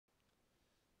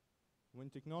When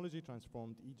technology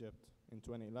transformed Egypt in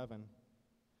 2011,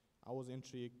 I was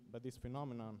intrigued by this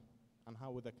phenomenon and how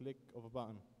with a click of a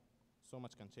button, so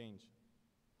much can change.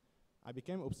 I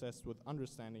became obsessed with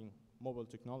understanding mobile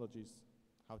technologies,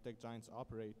 how tech giants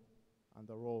operate, and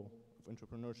the role of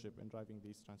entrepreneurship in driving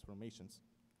these transformations.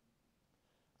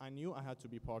 I knew I had to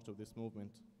be part of this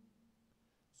movement.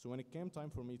 So when it came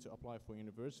time for me to apply for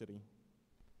university,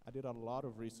 I did a lot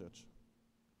of research.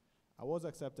 I was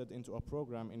accepted into a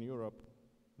program in Europe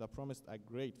that promised a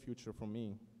great future for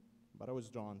me, but I was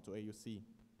drawn to AUC.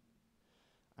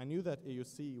 I knew that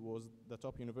AUC was the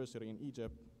top university in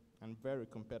Egypt and very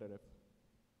competitive.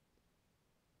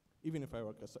 Even if I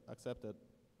were accepted,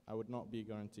 I would not be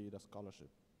guaranteed a scholarship.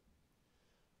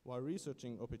 While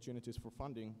researching opportunities for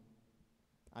funding,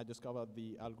 I discovered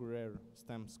the Ghurair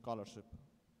STEM scholarship.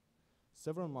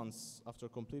 Several months after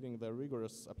completing the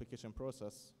rigorous application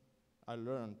process, I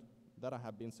learned that I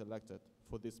had been selected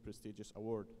for this prestigious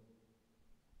award.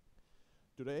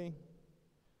 Today,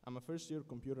 I'm a first-year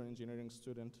computer engineering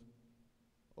student.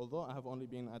 Although I have only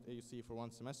been at AUC for one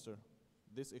semester,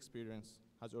 this experience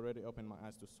has already opened my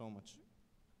eyes to so much.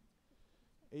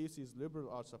 AUC's liberal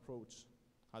arts approach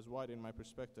has widened my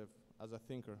perspective as a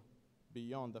thinker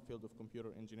beyond the field of computer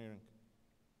engineering.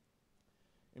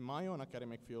 In my own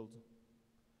academic field,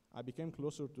 I became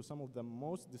closer to some of the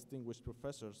most distinguished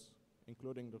professors,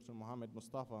 including Dr. Mohammed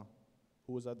Mustafa,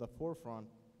 who is at the forefront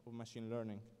of machine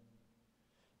learning.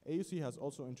 AUC has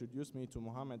also introduced me to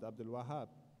Mohammed Abdul Wahab,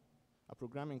 a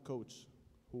programming coach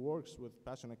who works with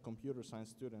passionate computer science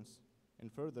students in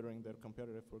furthering their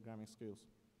competitive programming skills.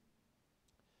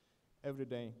 Every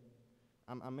day,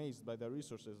 I'm amazed by the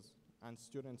resources and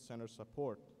student-centered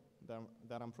support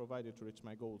that I'm provided to reach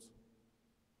my goals.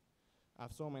 I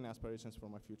have so many aspirations for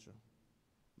my future,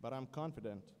 but I'm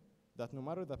confident that no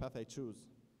matter the path I choose,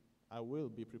 I will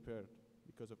be prepared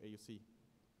because of AUC.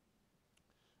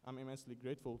 I'm immensely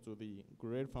grateful to the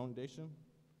Ghurair Foundation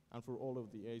and for all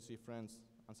of the AUC friends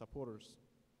and supporters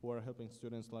who are helping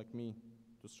students like me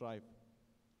to strive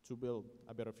to build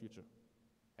a better future.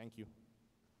 Thank you.